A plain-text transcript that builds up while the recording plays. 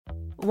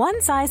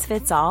One size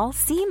fits all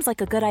seems like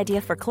a good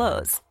idea for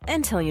clothes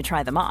until you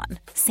try them on.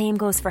 Same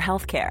goes for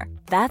healthcare.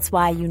 That's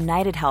why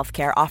United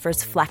Healthcare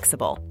offers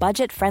flexible,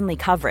 budget-friendly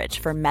coverage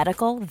for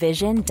medical,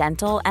 vision,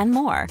 dental, and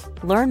more.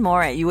 Learn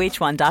more at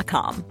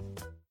uh1.com.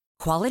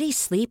 Quality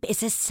sleep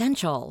is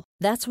essential.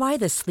 That's why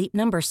the Sleep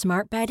Number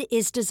Smart Bed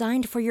is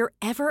designed for your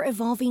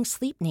ever-evolving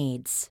sleep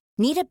needs.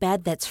 Need a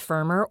bed that's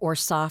firmer or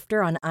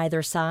softer on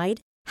either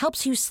side?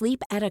 Helps you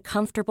sleep at a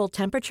comfortable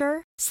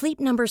temperature? Sleep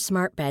Number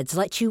Smart Beds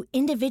let you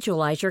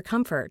individualize your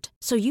comfort,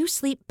 so you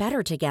sleep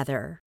better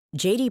together.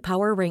 J.D.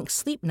 Power ranks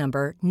Sleep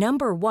Number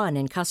number 1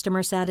 in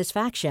customer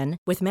satisfaction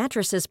with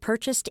mattresses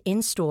purchased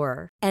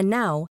in-store. And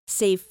now,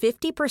 save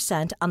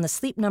 50% on the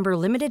Sleep Number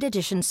Limited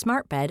Edition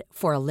Smart Bed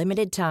for a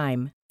limited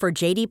time. For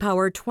J.D.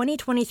 Power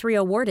 2023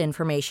 award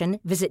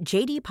information, visit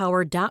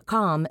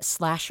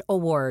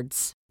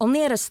jdpower.com/awards.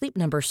 Only at a Sleep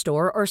Number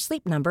store or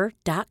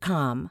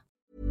sleepnumber.com.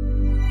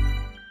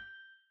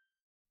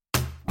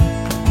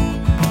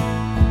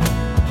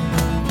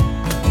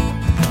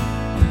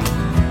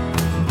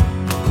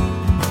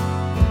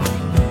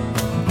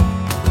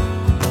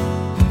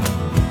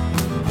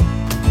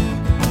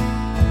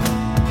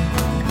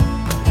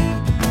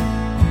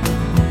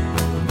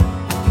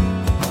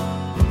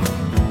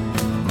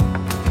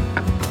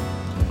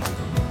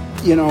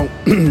 You know,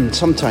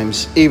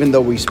 sometimes, even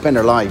though we spend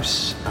our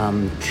lives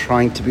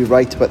trying to be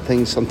right about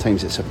things,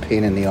 sometimes it's a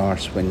pain in the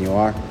arse when you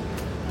are.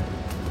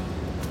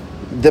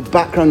 The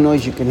background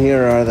noise you can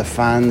hear are the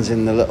fans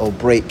in the little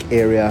break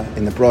area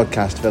in the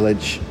broadcast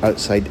village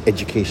outside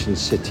Education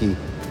City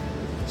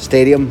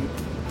Stadium.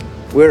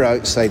 We're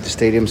outside the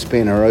stadium,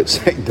 Spain are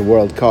outside the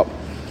World Cup.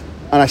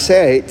 And I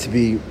say I hate to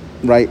be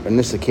right on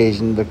this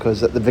occasion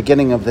because at the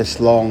beginning of this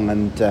long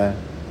and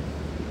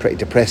pretty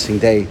depressing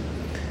day,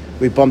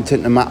 we bumped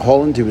into Matt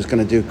Holland, who was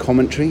going to do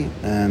commentary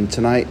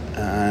tonight,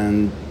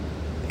 and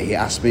he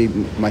asked me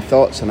my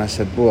thoughts, and I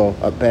said, well,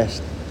 at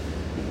best,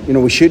 you know,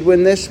 we should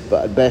win this,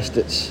 but at best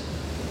it's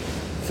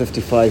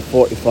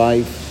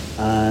 55-45,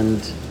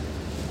 and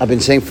I've been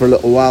saying for a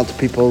little while to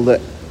people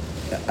that,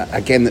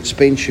 again, that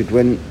Spain should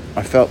win.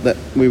 I felt that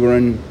La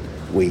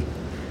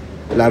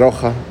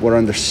Roja were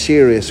under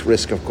serious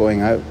risk of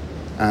going out,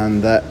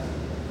 and that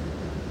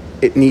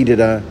it needed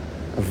a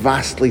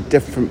vastly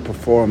different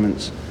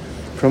performance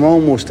from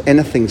almost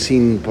anything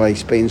seen by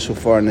Spain so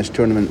far in this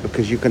tournament,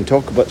 because you can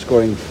talk about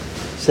scoring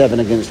 7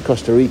 against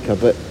Costa Rica,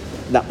 but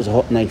that was a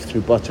hot knife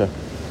through butter.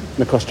 And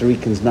the Costa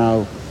Ricans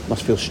now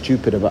must feel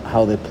stupid about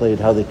how they played,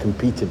 how they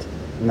competed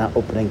in that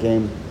opening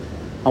game.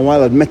 And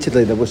while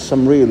admittedly there was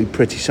some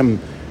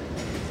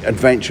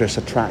adventurous,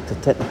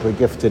 attractive, technically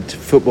gifted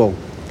football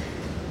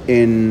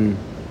in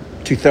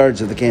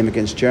 2/3 of the game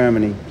against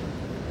Germany,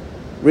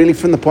 really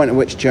from the point at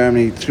which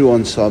Germany threw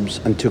on subs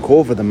and took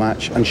over the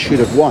match and should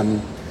have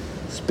won,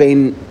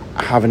 Spain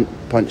haven't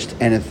punched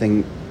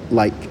anything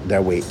like their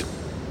weight.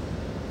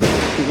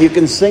 You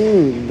can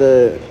sing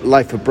the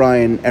Life of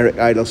Brian, Eric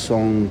Idle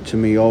song, To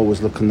Me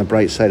Always Look on the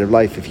Bright Side of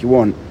Life, if you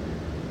want,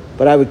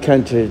 but I would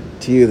counter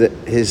to you that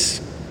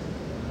his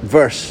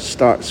verse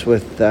starts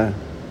with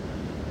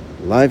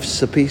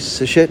life's a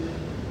piece of shit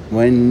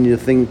when you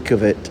think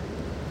of it,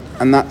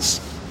 and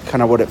that's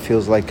kind of what it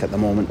feels like at the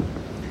moment.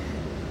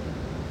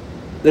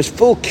 There's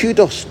full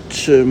kudos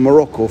to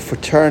Morocco for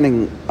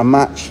turning a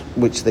match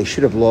which they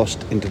should have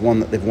lost into one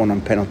that they've won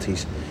on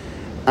penalties.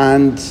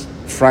 And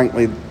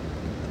frankly,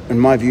 in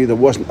my view, there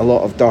wasn't a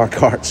lot of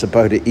dark arts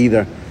about it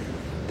either.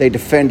 They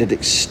defended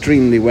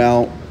extremely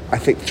well. I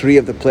think 3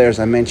 of the players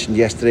I mentioned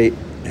yesterday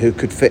who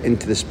could fit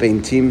into the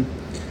Spain team,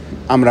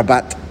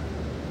 Amrabat,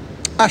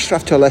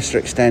 Ashraf to a lesser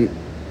extent,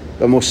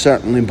 but most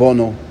certainly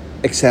Bono,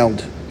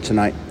 excelled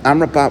tonight.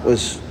 Amrabat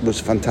was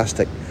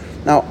fantastic.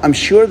 Now, I'm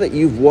sure that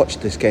you've watched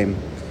this game,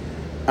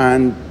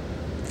 and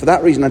for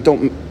that reason I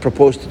don't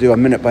propose to do a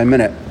minute by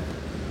minute,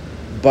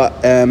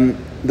 but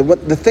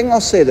the thing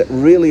I'll say that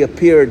really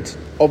appeared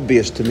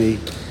obvious to me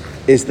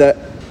is that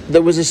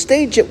there was a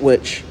stage at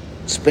which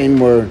Spain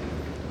were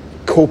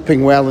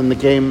coping well in the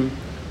game,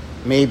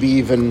 maybe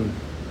even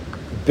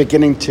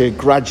beginning to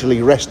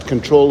gradually wrest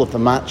control of the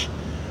match,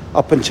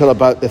 up until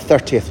about the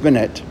 30th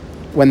minute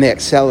when they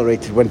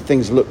accelerated, when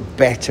things looked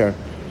better.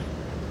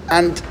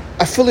 And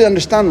I fully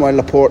understand why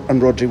Laporte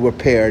and Rodri were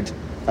paired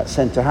at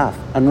centre-half.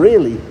 And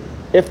really,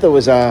 if there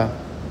was a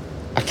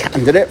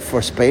candidate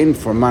for Spain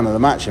for man of the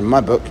match in my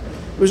book,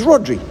 it was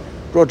Rodri.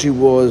 Rodri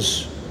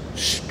was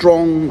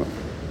strong,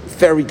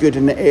 very good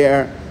in the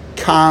air,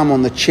 calm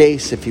on the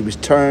chase if he was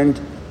turned.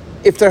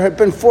 If there had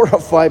been 4 or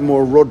 5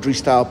 more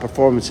Rodri-style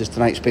performances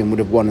tonight, Spain would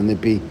have won and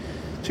they'd be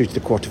through to the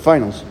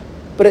quarterfinals.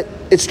 But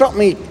it struck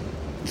me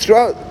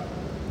throughout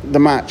the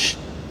match,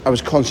 I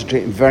was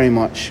concentrating very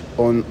much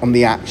on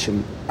the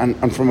action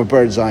and from a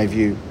bird's eye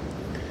view.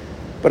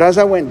 But as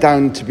I went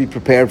down to be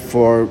prepared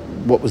for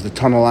what was the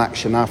tunnel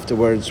action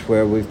afterwards,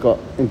 where we've got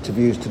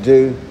interviews to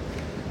do,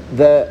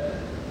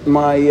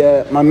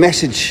 my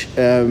message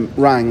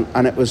rang,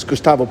 and it was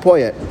Gustavo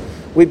Poyet.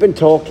 We've been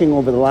talking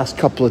over the last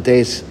couple of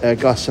days,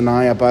 Gus and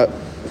I, about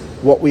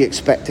what we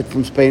expected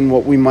from Spain,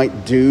 what we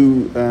might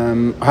do,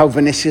 how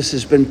Vinicius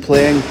has been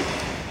playing.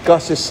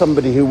 Gus is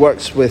somebody who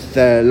works with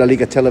La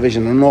Liga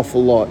Television an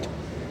awful lot,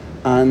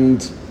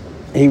 and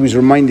he was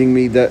reminding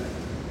me that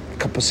a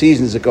couple of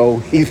seasons ago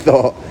he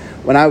thought,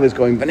 when I was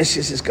going,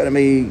 Vinicius is going to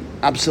be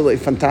absolutely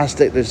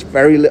fantastic, there's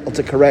very little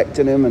to correct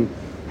in him, and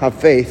have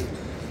faith.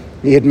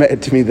 He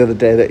admitted to me the other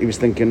day that he was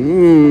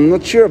thinking,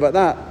 not sure about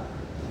that,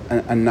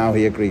 and now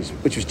he agrees,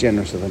 which was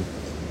generous of him.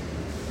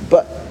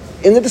 But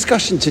in the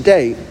discussion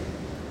today,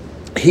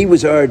 he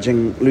was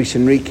urging Luis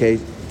Enrique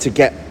to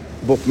get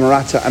both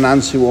Morata and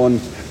Ansu on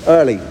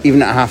early,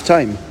 even at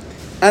half-time.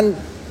 And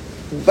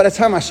by the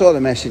time I saw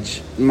the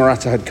message,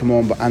 Morata had come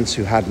on, but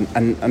Ansu hadn't.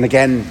 And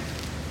again,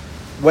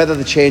 whether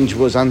the change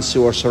was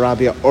Ansu or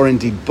Sarabia, or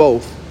indeed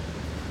both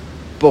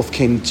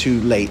came too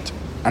late.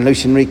 And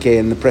Luis Enrique,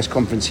 in the press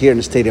conference here in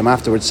the stadium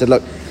afterwards, said,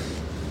 look,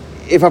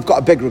 if I've got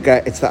a big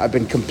regret, it's that I've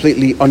been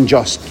completely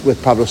unjust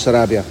with Pablo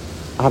Sarabia.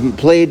 I haven't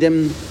played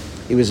him.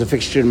 He was a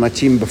fixture in my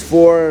team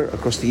before,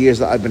 across the years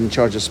that I've been in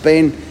charge of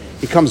Spain.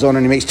 He comes on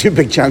and he makes 2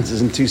 big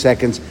chances in 2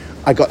 seconds.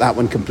 I got that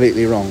one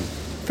completely wrong.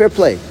 Fair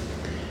play.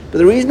 But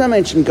the reason I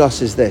mentioned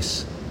Gus is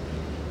this.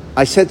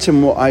 I said to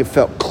him what I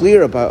felt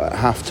clear about at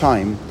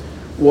half-time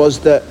was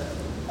that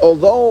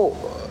although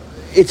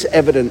it's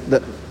evident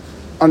that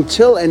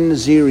until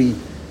En-Nesyri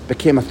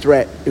became a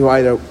threat who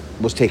either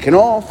was taken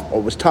off or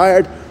was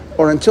tired,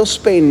 or until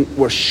Spain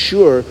were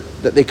sure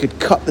that they could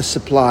cut the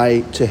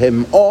supply to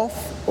him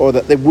off, or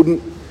that they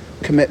wouldn't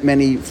commit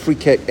many free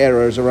kick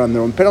errors around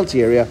their own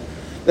penalty area,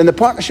 then the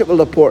partnership with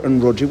Laporte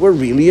and Rodri were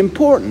really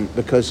important,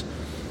 because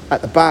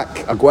at the back,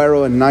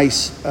 Aguero and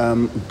Nice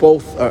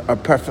both are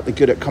perfectly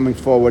good at coming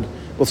forward,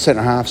 both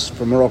centre-halves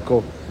for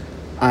Morocco,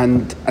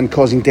 and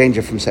causing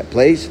danger from set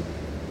plays.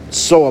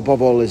 So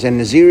above all is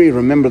En-Nesyri.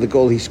 Remember the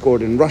goal he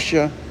scored in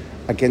Russia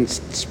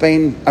against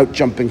Spain,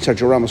 out-jumping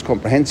Sergio Ramos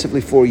comprehensively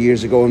 4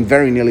 years ago and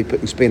very nearly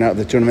putting Spain out of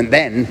the tournament.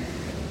 Then,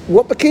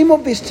 what became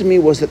obvious to me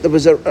was that there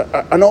was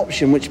an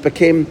option which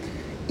became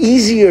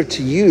easier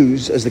to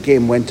use as the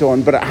game went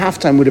on, but at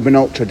halftime would have been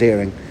ultra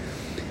daring.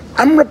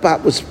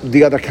 Amrabat was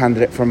the other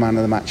candidate for man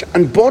of the match,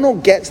 and Bono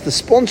gets the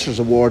sponsors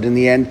award in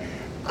the end,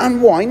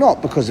 and why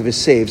not? Because of his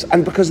saves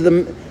and because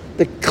of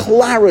the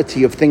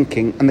clarity of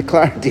thinking and the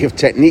clarity of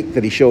technique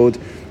that he showed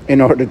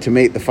in order to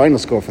make the final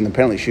score from the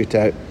penalty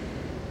shootout.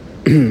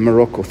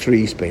 Morocco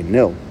 3, Spain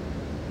 0.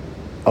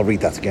 I'll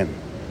read that again.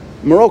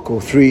 Morocco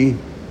 3,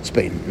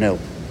 Spain 0.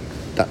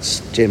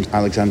 That's James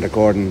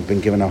Alexander-Gordon been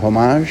given a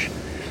homage.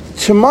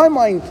 To my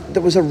mind,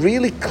 there was a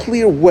really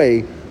clear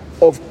way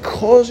of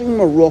causing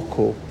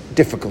Morocco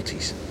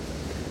difficulties.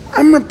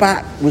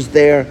 Amrabat was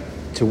there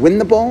to win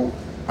the ball,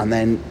 and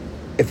then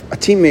if a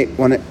teammate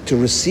wanted to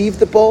receive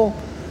the ball,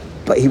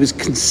 but he was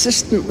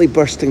consistently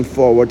bursting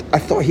forward. I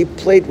thought he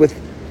played with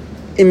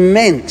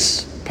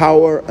immense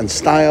power and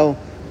style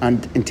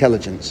and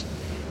intelligence.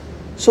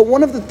 So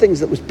one of the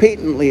things that was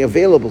patently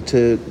available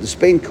to the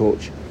Spain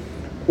coach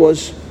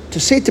was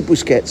to say to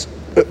Busquets,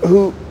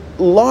 who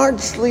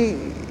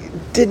largely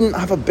didn't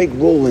have a big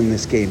role in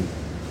this game.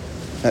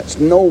 That's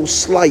no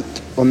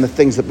slight on the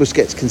things that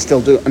Busquets can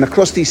still do. And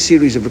across these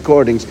series of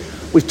recordings,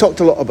 we've talked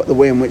a lot about the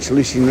way in which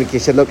Luis Enrique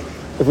said, look,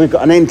 if we've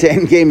got an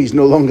end-to-end game, he's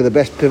no longer the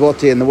best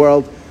pivote in the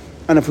world.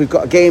 And if we've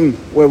got a game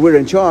where we're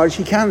in charge,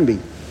 he can be.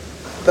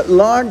 But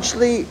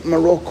largely,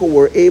 Morocco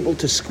were able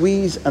to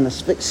squeeze and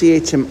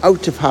asphyxiate him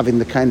out of having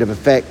the kind of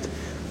effect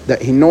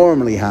that he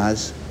normally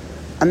has.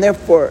 And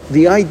therefore,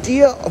 the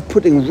idea of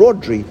putting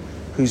Rodri,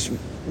 who's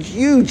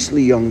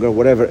hugely younger,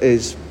 whatever it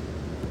is,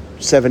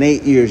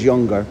 7-8 years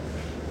younger,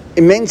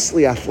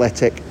 immensely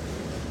athletic,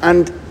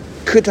 and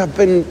could have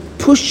been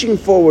pushing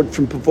forward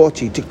from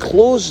Pavotti to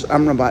close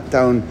Amrabat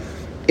down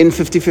in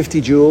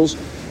 50-50 duels,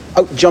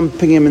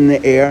 out-jumping him in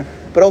the air,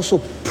 but also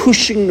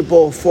pushing the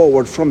ball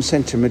forward from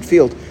centre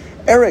midfield.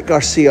 Eric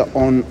Garcia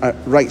on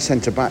right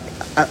centre back.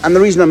 And the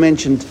reason I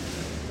mentioned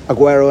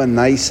Aguero and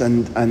Nice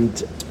and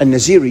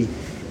Nesyri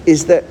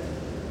is that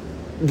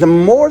the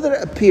more that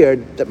it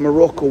appeared that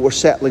Morocco were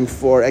settling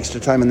for extra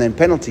time and then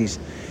penalties,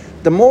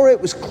 the more it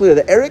was clear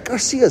that Eric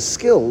Garcia's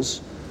skills,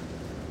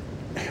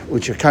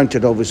 which are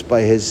countered obviously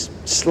by his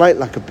slight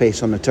lack of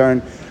pace on the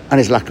turn and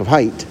his lack of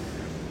height,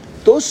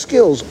 those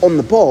skills on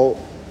the ball,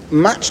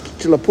 matched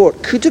to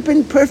Laporte, could have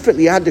been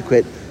perfectly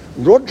adequate.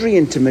 Rodri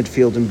into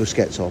midfield and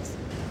Busquets off.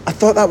 I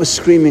thought that was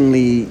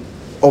screamingly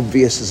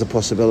obvious as a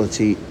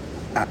possibility,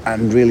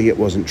 and really it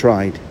wasn't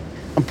tried.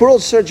 And poor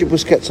old Sergio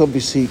Busquets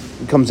obviously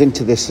comes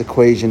into this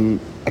equation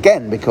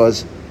again,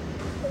 because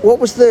what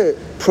was the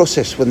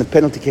process when the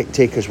penalty kick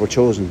takers were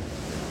chosen?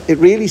 It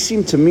really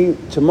seemed to me,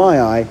 to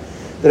my eye,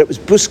 that it was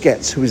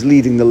Busquets who was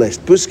leading the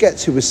list.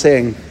 Busquets who was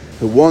saying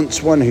who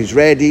wants one, who's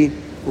ready,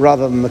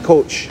 rather than the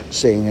coach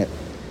saying it.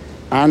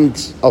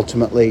 And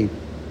ultimately,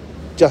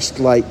 just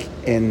like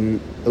in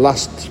the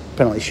last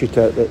penalty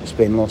shootout that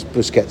Spain lost,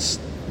 Busquets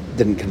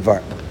didn't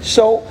convert.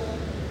 So,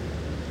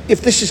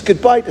 if this is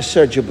goodbye to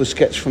Sergio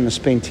Busquets from the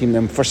Spain team,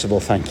 then first of all,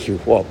 thank you.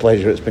 What a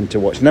pleasure it's been to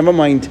watch. Never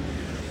mind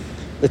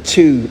the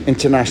 2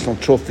 international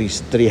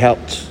trophies that he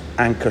helped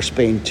anchor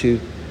Spain to.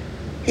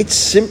 It's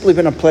simply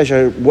been a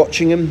pleasure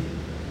watching him,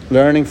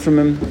 learning from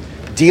him,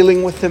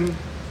 dealing with him.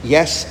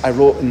 Yes, I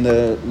wrote in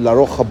the La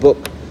Roja book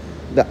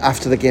that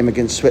after the game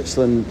against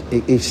Switzerland,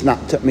 he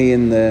snapped at me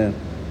in the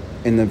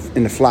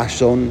flash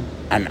zone,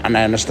 and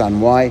I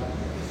understand why.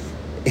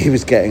 He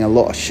was getting a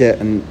lot of shit,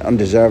 and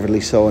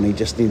undeservedly so, and he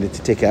just needed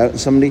to take it out on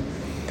somebody.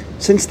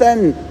 Since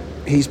then,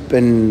 he's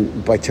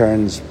been, by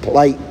turns,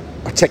 polite,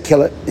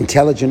 articulate,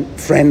 intelligent,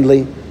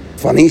 friendly,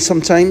 funny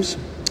sometimes.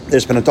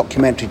 There's been a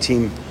documentary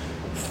team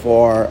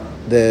for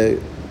the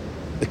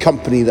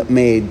company that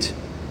made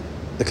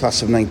the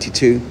class of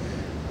 92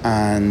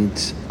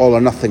 and All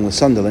or Nothing with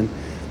Sunderland.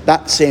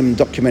 That same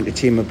documentary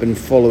team have been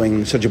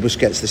following Sergio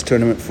Busquets this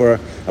tournament for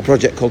a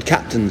project called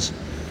Captains.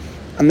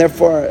 And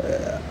therefore,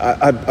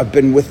 I've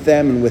been with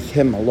them and with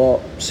him a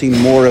lot, seen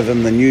more of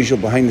him than usual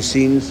behind the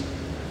scenes.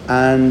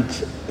 And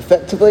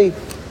effectively,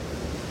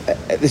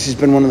 this has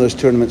been one of those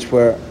tournaments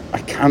where I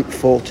can't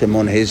fault him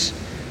on his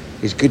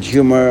good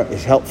humour,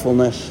 his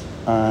helpfulness,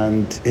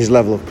 and his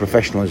level of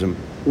professionalism.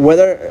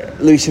 Whether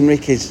Luis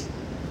Enrique's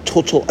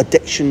total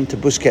addiction to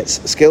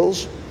Busquets'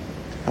 skills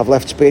have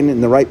left Spain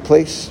in the right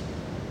place,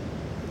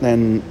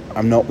 then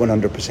I'm not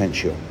 100%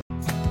 sure.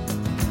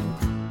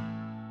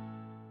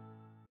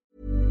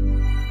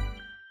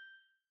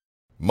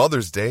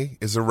 Mother's Day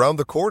is around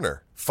the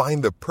corner.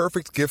 Find the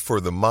perfect gift for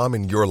the mom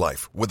in your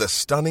life with a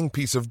stunning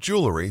piece of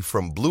jewelry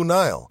from Blue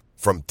Nile.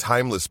 From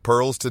timeless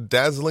pearls to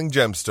dazzling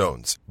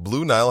gemstones,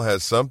 Blue Nile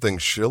has something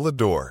she'll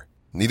adore.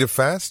 Need it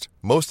fast?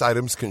 Most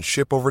items can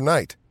ship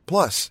overnight.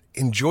 Plus,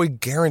 enjoy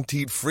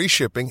guaranteed free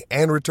shipping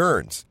and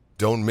returns.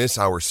 Don't miss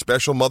our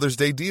special Mother's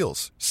Day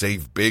deals.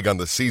 Save big on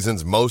the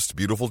season's most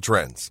beautiful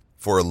trends.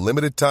 For a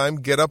limited time,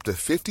 get up to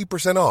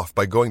 50% off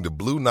by going to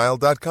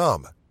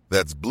BlueNile.com.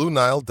 That's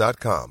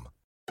BlueNile.com.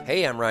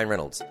 Hey, I'm Ryan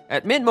Reynolds.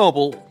 At Mint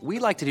Mobile, we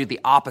like to do the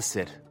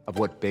opposite of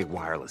what Big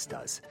Wireless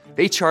does.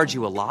 They charge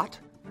you a lot,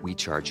 we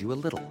charge you a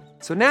little.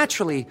 So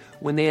naturally,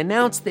 when they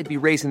announced they'd be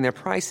raising their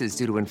prices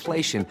due to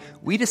inflation,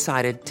 we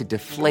decided to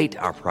deflate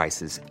our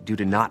prices due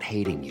to not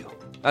hating you.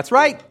 That's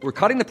right. We're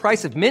cutting the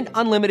price of Mint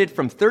Unlimited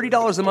from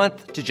 $30 a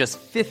month to just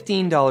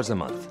 $15 a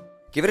month.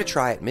 Give it a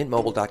try at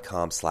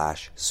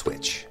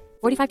mintmobile.com/switch.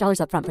 $45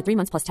 up front for 3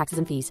 months plus taxes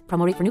and fees.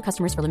 Promo rate for new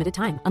customers for limited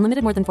time.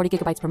 Unlimited more than 40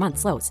 gigabytes per month.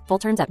 Slows full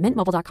terms at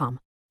mintmobile.com.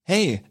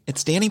 Hey,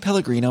 it's Danny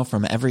Pellegrino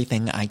from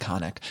Everything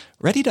Iconic.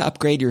 Ready to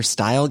upgrade your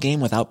style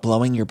game without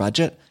blowing your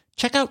budget?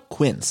 Check out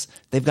Quince.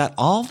 They've got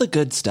all the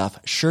good stuff,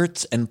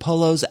 shirts and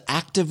polos,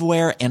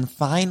 activewear, and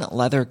fine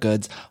leather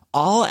goods,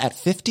 all at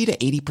 50 to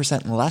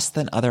 80% less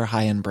than other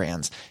high-end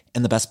brands.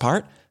 And the best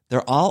part?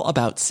 They're all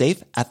about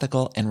safe,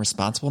 ethical, and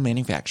responsible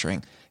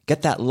manufacturing.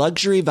 Get that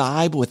luxury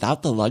vibe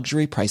without the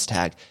luxury price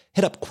tag.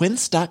 Hit up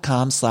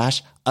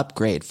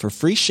quince.com/upgrade for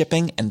free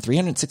shipping and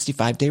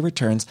 365-day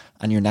returns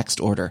on your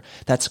next order.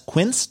 That's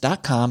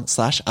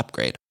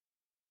quince.com/upgrade.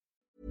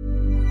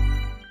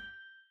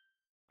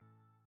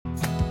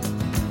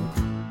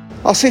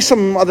 I'll say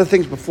some other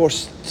things before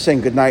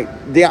saying goodnight.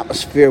 The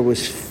atmosphere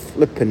was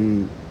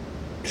flipping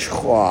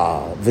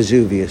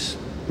Vesuvius.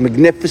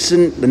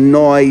 Magnificent, the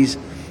noise,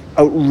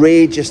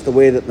 outrageous the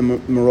way that the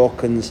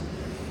Moroccans,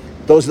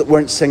 those that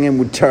weren't singing,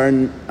 would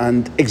turn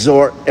and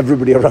exhort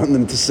everybody around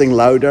them to sing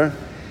louder.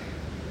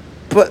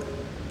 But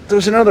there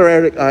was another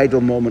Eric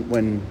Idle moment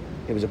when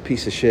it was a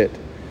piece of shit.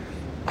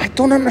 I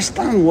don't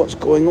understand what's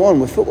going on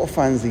with football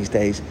fans these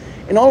days.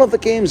 In all of the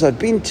games I've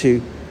been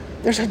to,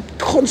 there's a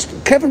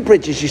constant... Kevin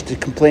Bridges used to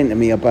complain to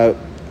me about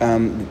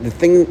the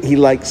thing he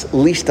likes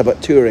least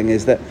about touring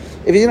is that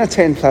if he's in a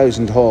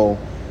 10,000 hall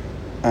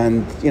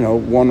and,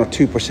 1 or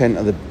 2%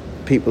 of the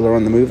people are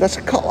on the move, that's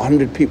a couple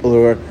hundred people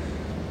who are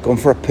going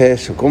for a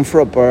piss or going for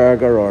a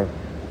burger or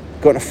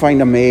going to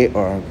find a mate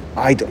or,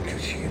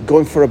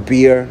 going for a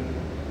beer.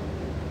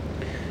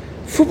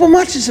 Football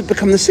matches have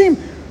become the same.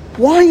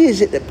 Why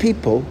is it that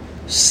people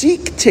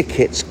seek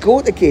tickets,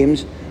 go to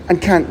games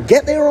and can't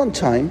get there on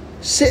time,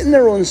 sit in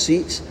their own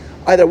seats,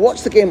 either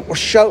watch the game or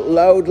shout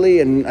loudly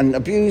and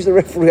abuse the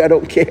referee? I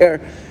don't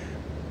care.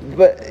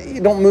 But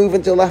you don't move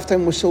until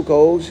half-time whistle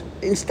goes.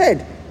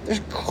 Instead, there's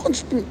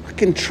constant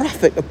fucking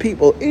traffic of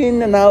people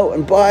in and out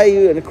and by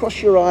you and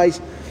across your eyes.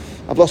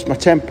 I've lost my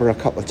temper a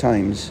couple of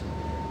times.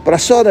 But I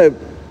saw the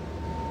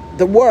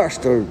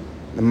worst or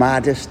the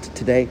maddest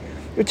today.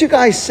 There were two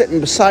guys sitting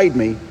beside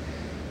me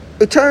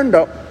who turned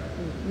up,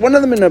 one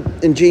of them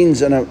in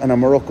jeans and a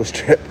Morocco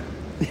strip,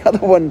 the other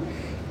one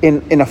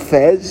in a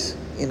fez,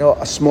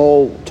 a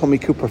small Tommy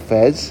Cooper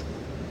fez,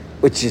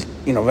 which is,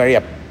 very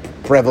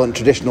prevalent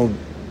traditional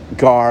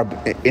garb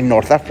in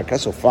North Africa,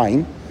 so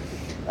fine,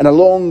 and a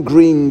long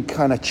green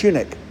kind of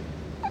tunic.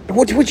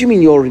 What do you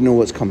mean you already know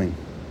what's coming?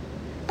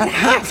 At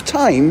half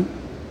time,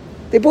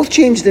 they both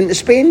changed into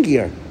Spain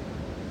gear.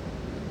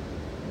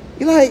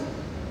 You're like,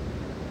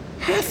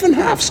 half and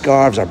half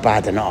scarves are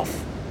bad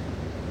enough,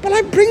 but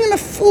I bring in a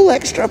full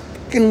extra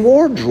fucking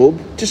wardrobe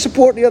to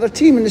support the other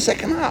team in the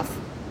second half.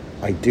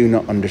 I do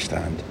not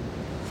understand.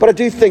 But I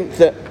do think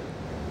that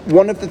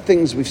one of the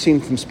things we've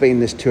seen from Spain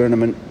this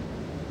tournament,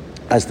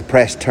 as the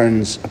press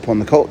turns upon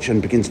the coach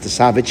and begins to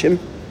savage him,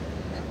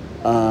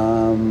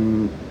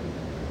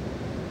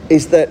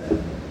 is that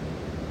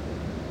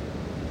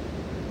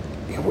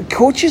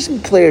coaches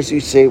and players who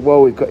say,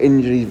 well, we've got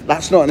injuries,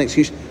 that's not an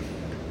excuse.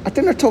 I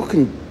think they're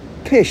talking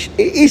pish.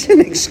 It is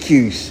an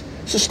excuse.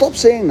 So stop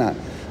saying that.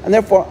 And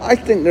therefore, I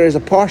think there is a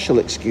partial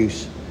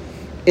excuse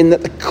in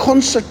that the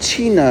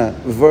concertina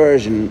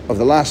version of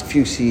the last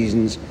few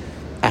seasons,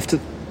 after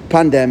the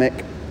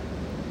pandemic,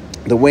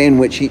 the way in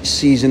which each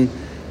season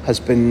has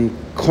been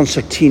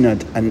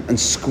concertinaed and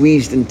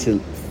squeezed into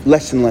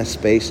less and less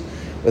space,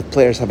 with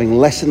players having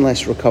less and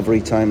less recovery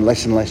time,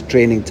 less and less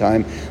training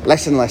time,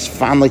 less and less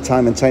family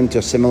time and time to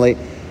assimilate.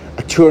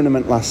 A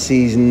tournament last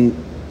season,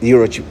 the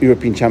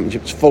European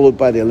Championships, followed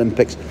by the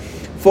Olympics,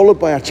 followed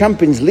by a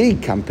Champions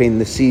League campaign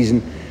this season,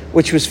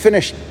 which was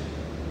finished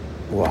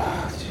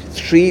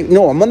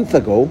a month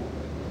ago,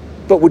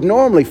 but would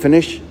normally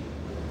finish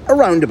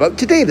around about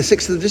today, the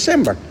 6th of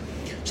December.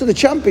 So the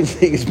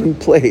Champions League has been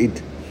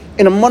played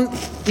in a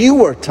month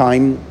fewer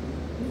time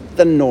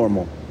than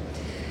normal.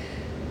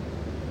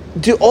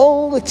 Do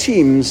all the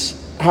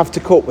teams have to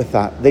cope with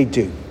that? They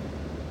do.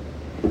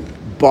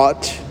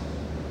 But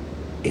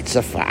it's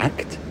a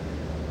fact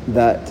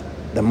that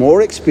the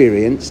more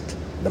experienced,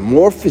 the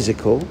more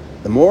physical,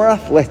 the more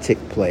athletic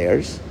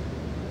players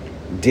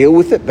deal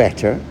with it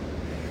better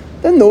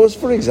than those,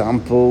 for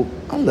example,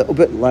 a little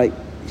bit like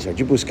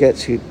Sergio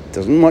Busquets, who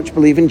doesn't much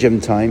believe in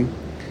gym time,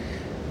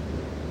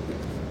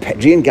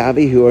 Pedri and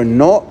Gavi, who are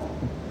not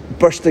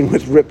bursting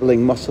with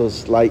rippling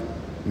muscles like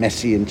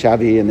Messi and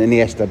Xavi and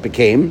Iniesta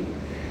became,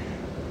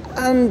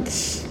 and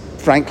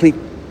frankly,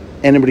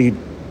 anybody who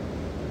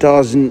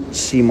doesn't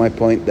see my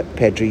point that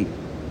Pedri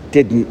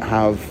didn't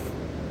have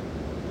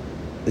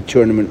the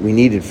tournament we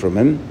needed from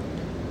him,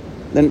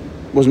 then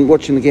wasn't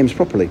watching the games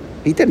properly.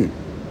 He didn't.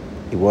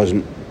 He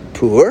wasn't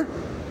poor.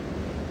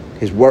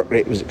 His work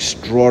rate was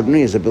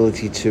extraordinary. His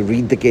ability to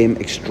read the game,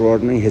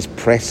 extraordinary. His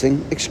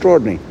pressing,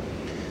 extraordinary.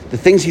 The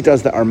things he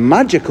does that are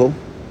magical,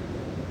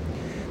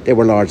 they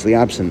were largely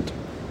absent.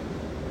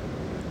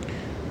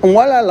 And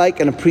while I like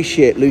and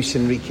appreciate Luis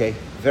Enrique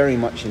very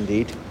much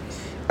indeed,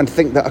 and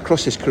think that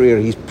across his career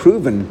he's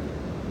proven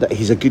that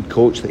he's a good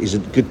coach, that he's a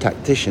good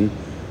tactician,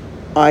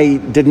 I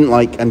didn't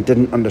like and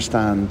didn't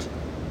understand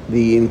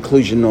the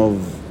inclusion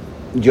of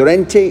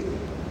Llorente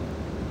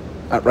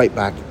at right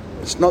back.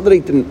 It's not that he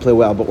didn't play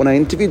well, but when I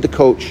interviewed the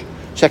coach,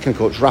 second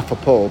coach, Rafa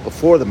Paul,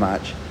 before the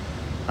match,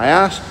 I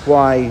asked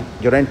why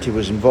Llorente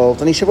was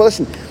involved, and he said, well,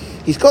 listen,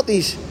 he's got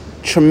these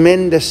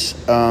tremendous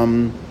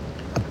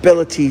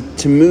ability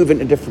to move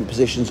into different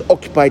positions,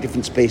 occupy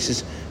different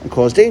spaces, and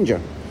cause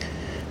danger.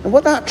 And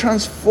what that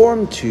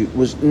transformed to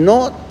was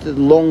not the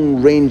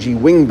long-rangey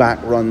wing-back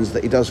runs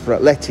that he does for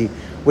Atleti,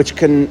 which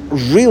can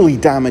really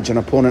damage an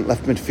opponent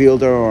left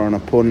midfielder or an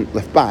opponent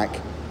left back.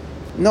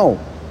 No.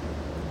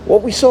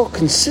 What we saw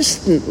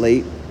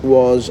consistently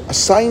was a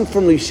sign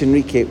from Luis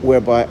Enrique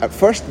whereby at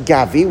first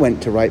Gavi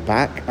went to right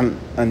back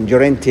and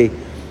Llorente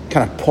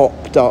kind of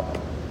popped up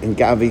in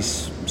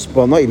Gavi's,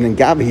 well, not even in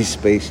Gavi's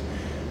space,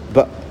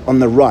 but on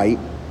the right,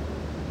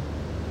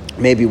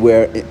 maybe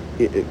where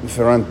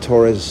Ferran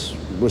Torres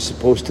was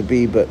supposed to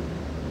be, but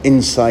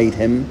inside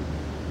him.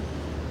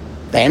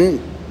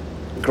 Then,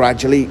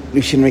 gradually,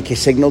 Luis Enrique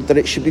signalled that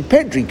it should be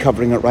Pedri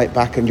covering at right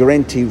back and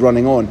Llorente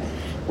running on,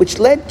 which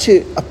led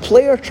to a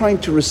player trying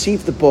to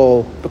receive the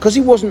ball, because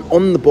he wasn't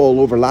on the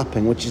ball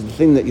overlapping, which is the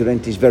thing that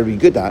Llorente is very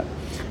good at,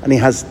 and he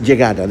has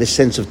llegada, this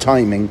sense of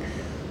timing.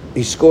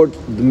 He scored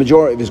the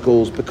majority of his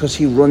goals because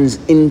he runs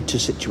into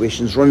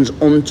situations, runs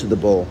onto the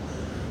ball.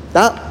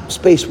 That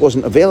space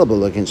wasn't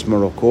available against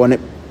Morocco, and it,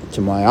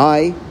 to my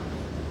eye,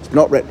 it's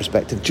not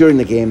retrospective. During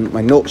the game,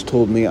 my notes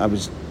told me, I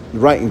was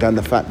writing down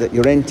the fact that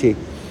Llorente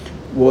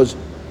was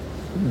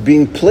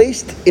being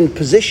placed in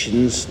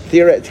positions,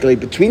 theoretically,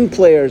 between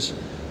players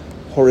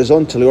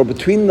horizontally or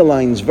between the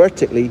lines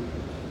vertically,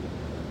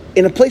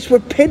 in a place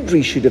where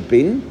Pedri should have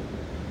been.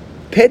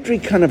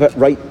 Pedri kind of at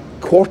right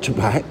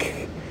quarterback,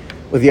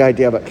 with the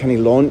idea about can he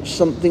launch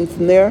something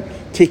from there,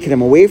 taking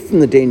him away from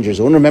the danger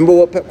zone. Remember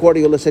what Pep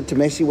Guardiola said to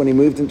Messi when he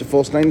moved into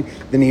false nine?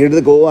 The nearer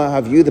the goal I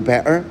have you, the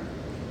better.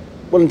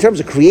 Well, in terms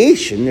of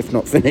creation, if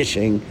not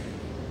finishing,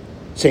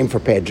 same for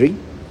Pedri.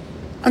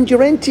 And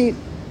Llorente,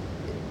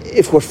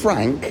 if we're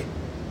frank,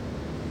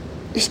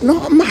 is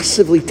not a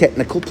massively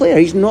technical player.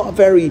 He's not a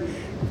very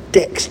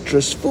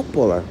dexterous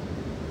footballer.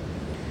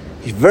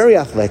 He's very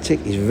athletic,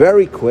 he's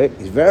very quick,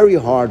 he's very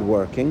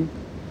hard-working.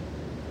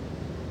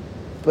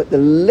 But the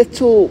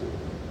little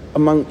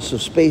amounts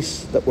of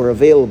space that were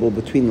available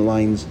between the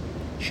lines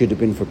should have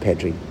been for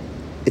Pedri.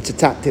 It's a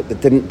tactic that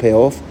didn't pay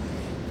off.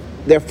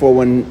 Therefore,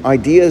 when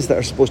ideas that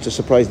are supposed to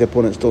surprise the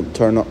opponents don't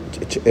turn up,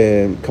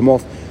 come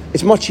off,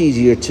 it's much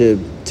easier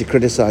to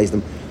criticise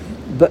them.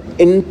 But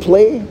in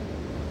play,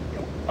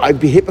 I'd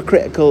be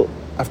hypocritical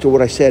after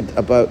what I said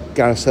about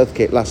Gareth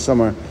Southgate last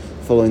summer,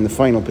 following the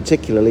final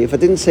particularly, if I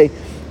didn't say,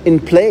 in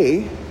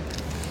play,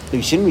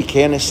 Luis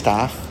Enrique and his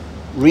staff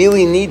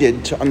really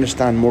needed to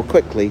understand more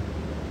quickly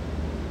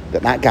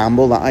that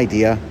gamble, that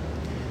idea,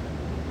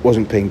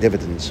 wasn't paying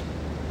dividends.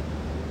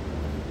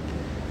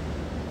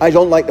 I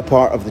don't like the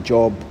part of the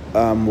job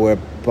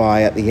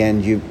whereby at the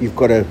end you've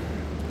got to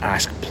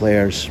ask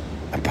players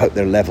about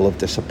their level of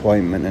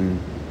disappointment and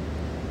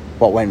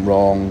what went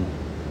wrong,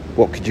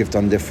 what could you have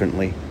done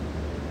differently.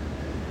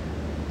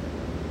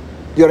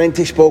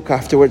 Llorente spoke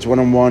afterwards,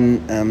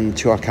 one-on-one,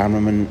 to our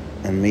cameraman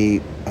and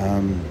me.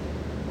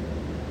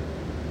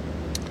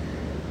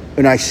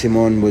 Unai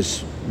Simon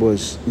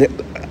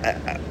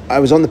I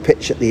was on the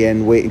pitch at the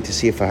end waiting to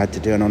see if I had to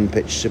do an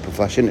on-pitch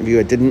Superflash interview.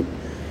 I didn't.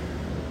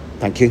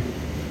 Thank you.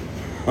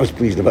 I was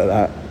pleased about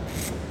that.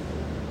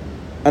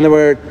 And there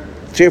were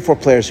 3 or 4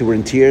 players who were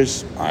in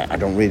tears. I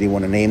don't really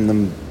want to name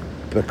them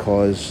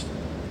because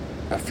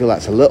I feel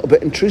that's a little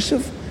bit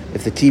intrusive.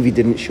 If the TV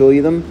didn't show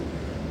you them,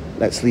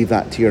 let's leave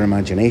that to your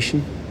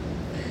imagination.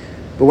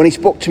 But when he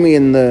spoke to me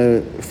in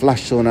the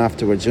flash zone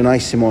afterwards,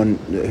 Unai Simon,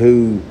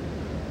 who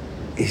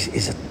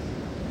is a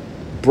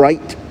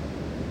bright,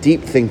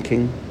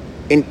 deep-thinking,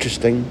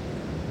 interesting,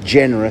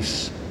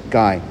 generous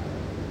guy.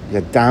 He's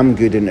a damn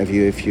good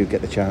interview if you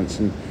get the chance,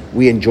 and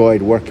we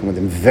enjoyed working with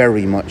him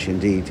very much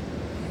indeed.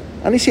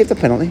 And he saved a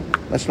penalty,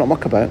 let's not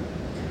muck about.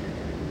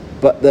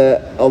 But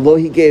although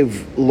he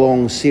gave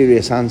long,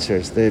 serious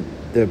answers, the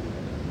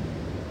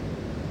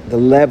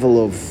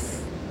level of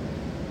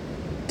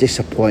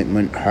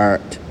disappointment,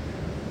 hurt,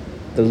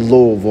 the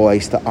low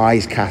voice, the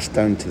eyes cast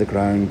down to the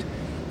ground,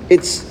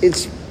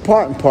 it's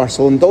part and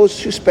parcel. And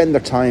those who spend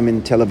their time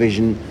in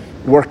television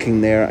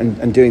working there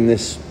and doing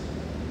this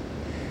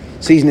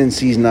season in,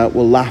 season out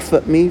will laugh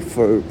at me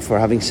for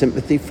having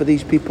sympathy for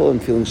these people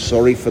and feeling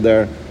sorry for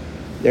their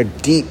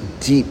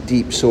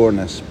deep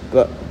soreness.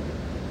 But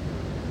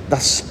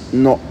that's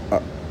not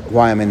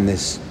why I'm in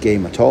this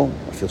game at all.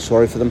 I feel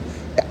sorry for them.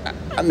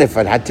 And if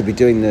I'd had to be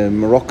doing the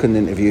Moroccan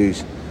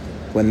interviews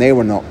when they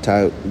were knocked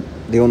out,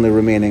 the only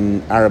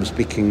remaining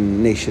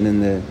Arab-speaking nation in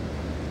the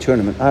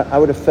tournament, I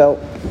would have felt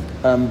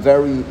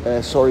very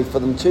sorry for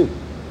them too.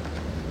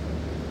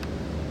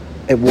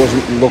 It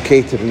wasn't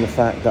located in the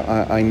fact that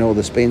I know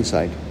the Spain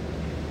side.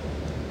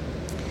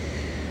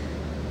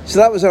 So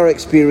that was our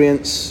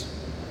experience.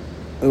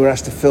 We were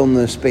asked to film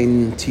the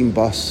Spain team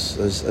bus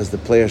as the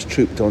players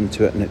trooped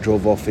onto it and it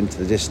drove off into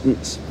the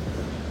distance.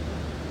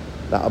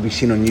 That'll be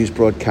seen on news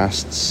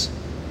broadcasts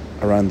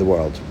around the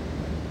world.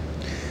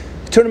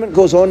 The tournament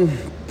goes on.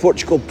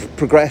 Portugal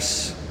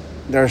progress.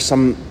 There are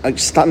some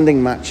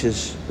outstanding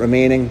matches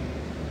remaining.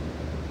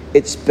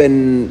 It's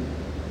been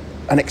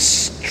an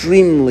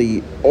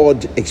extremely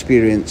odd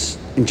experience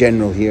in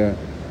general here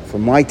for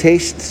my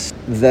tastes.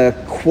 The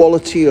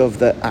quality of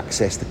the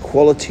access, the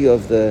quality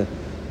of the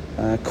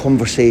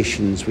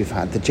conversations we've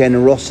had, the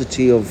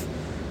generosity of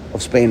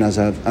Spain as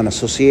an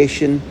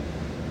association,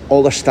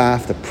 all their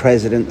staff, the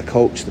president, the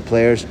coach, the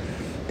players,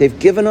 they've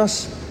given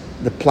us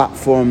the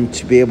platform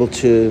to be able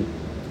to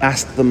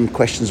ask them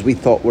questions we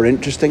thought were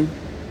interesting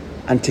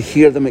and to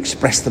hear them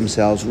express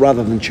themselves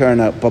rather than churn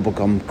out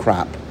bubblegum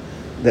crap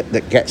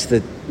that gets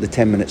the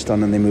 10 minutes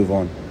done and they move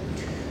on.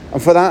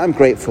 And for that, I'm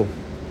grateful.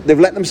 They've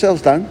let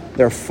themselves down.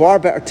 They're a far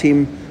better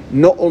team,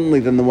 not only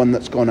than the one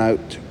that's gone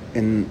out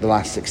in the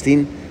last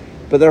 16,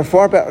 but they're a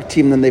far better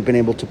team than they've been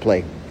able to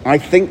play. I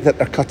think that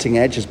their cutting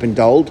edge has been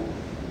dulled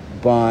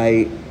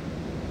by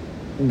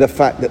the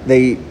fact that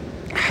they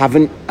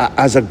haven't,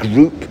 as a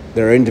group,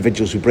 there are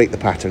individuals who break the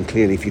pattern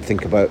clearly. If you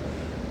think about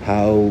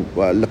how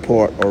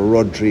Laporte or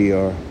Rodri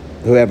or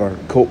whoever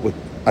cope with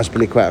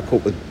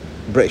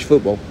British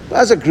football. But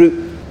as a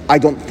group, I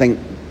don't think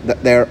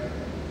that they're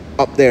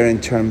up there in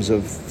terms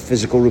of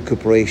physical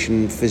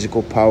recuperation,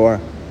 physical power,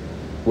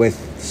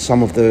 with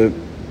some of the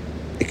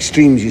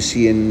extremes you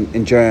see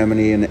in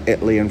Germany and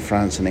Italy and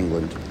France and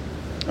England.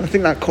 And I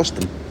think that cost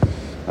them.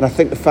 And I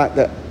think the fact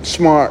that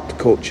smart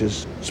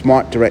coaches,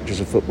 smart directors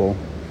of football,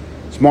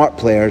 smart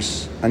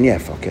players, and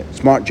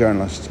smart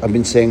journalists, I've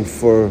been saying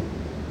for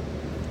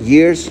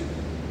years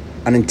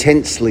and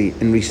intensely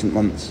in recent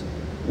months,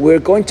 we're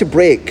going to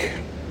break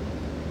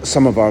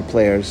some of our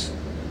players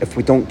if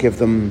we don't give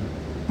them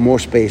more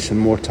space and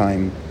more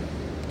time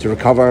to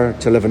recover,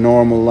 to live a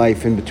normal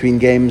life in between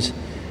games,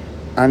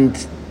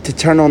 and to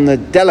turn on the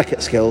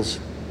delicate skills,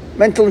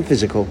 mental and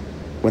physical,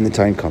 when the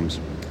time comes.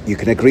 You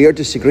can agree or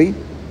disagree.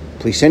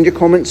 Please send your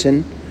comments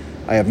in.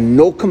 I have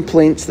no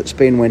complaints that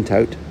Spain went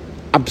out.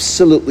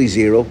 Absolutely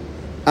zero.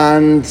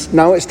 And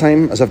now it's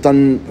time, as I've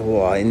done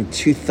in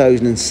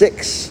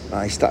 2006,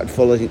 I started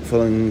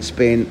following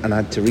Spain and I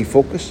had to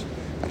refocus.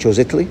 I chose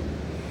Italy.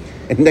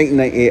 In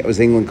 1998, I was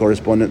the England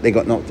correspondent. They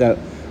got knocked out.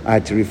 I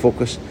had to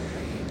refocus.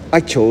 I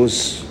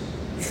chose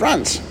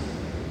France.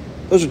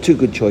 Those are 2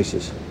 good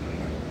choices.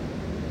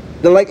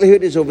 The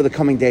likelihood is over the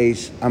coming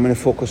days, I'm going to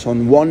focus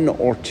on 1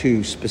 or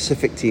 2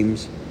 specific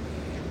teams,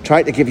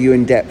 try to give you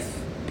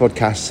in-depth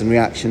podcasts and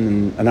reaction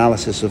and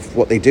analysis of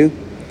what they do,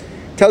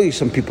 tell you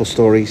some people's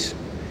stories,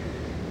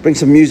 bring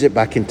some music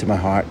back into my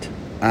heart,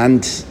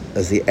 and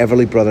as the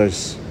Everly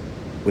Brothers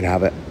would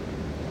have it,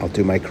 I'll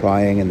do my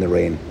crying in the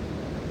rain.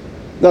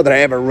 Not that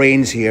it ever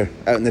rains here,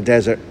 out in the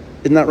desert.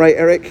 Isn't that right,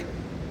 Eric?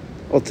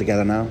 All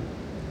together now.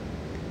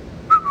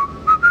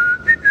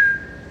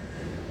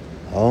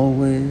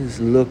 Always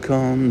look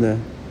on the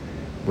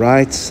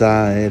Right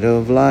side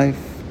of life.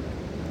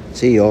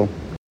 See y'all.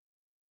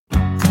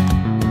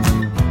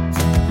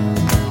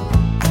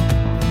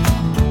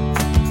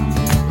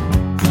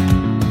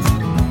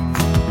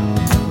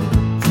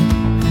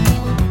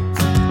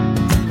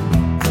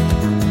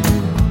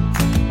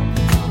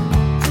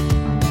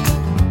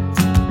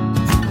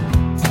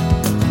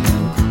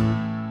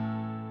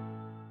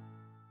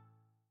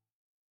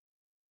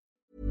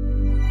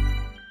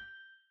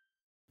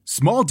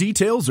 Small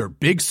details are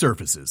big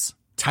surfaces.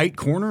 Tight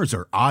corners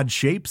are odd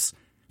shapes.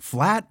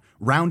 Flat,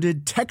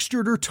 rounded,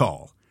 textured, or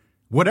tall.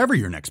 Whatever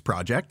your next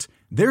project,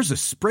 there's a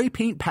spray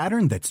paint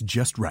pattern that's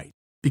just right.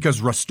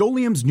 Because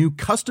Rust-Oleum's new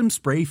Custom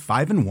Spray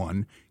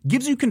 5-in-1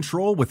 gives you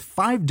control with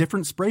 5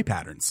 different spray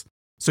patterns.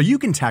 So you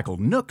can tackle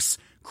nooks,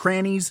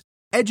 crannies,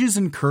 edges,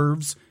 and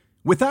curves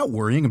without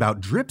worrying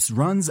about drips,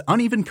 runs,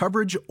 uneven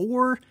coverage,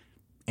 or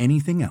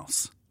anything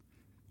else.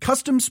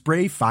 Custom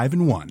Spray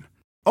 5-in-1.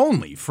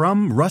 Only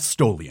from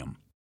Rust-Oleum.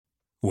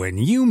 When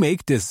you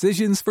make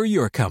decisions for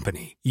your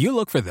company, you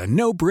look for the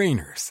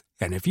no-brainers.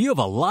 And if you have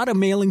a lot of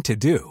mailing to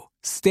do,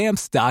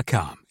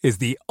 Stamps.com is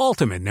the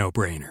ultimate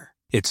no-brainer.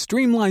 It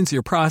streamlines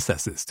your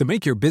processes to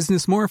make your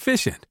business more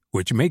efficient,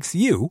 which makes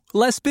you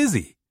less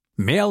busy.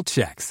 Mail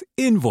checks,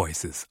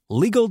 invoices,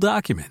 legal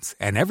documents,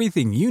 and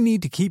everything you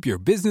need to keep your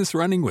business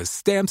running with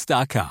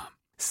Stamps.com.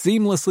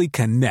 Seamlessly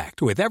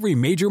connect with every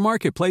major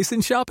marketplace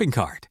and shopping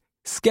cart.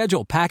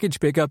 Schedule package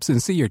pickups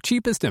and see your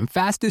cheapest and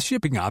fastest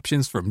shipping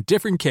options from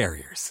different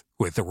carriers.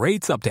 With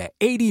rates up to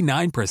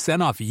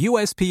 89% off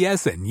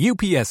USPS and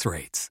UPS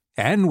rates.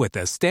 And with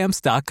the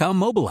Stamps.com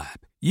mobile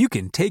app, you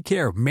can take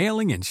care of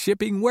mailing and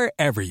shipping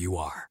wherever you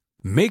are.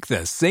 Make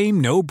the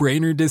same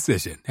no-brainer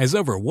decision as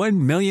over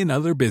 1 million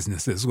other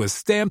businesses with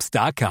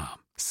Stamps.com.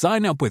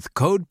 Sign up with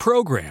code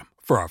PROGRAM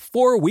for a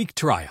 4-week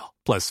trial,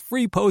 plus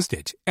free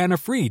postage and a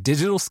free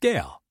digital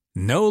scale.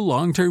 No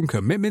long-term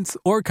commitments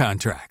or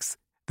contracts.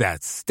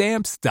 That's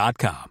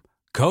Stamps.com.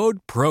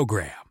 Code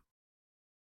PROGRAM.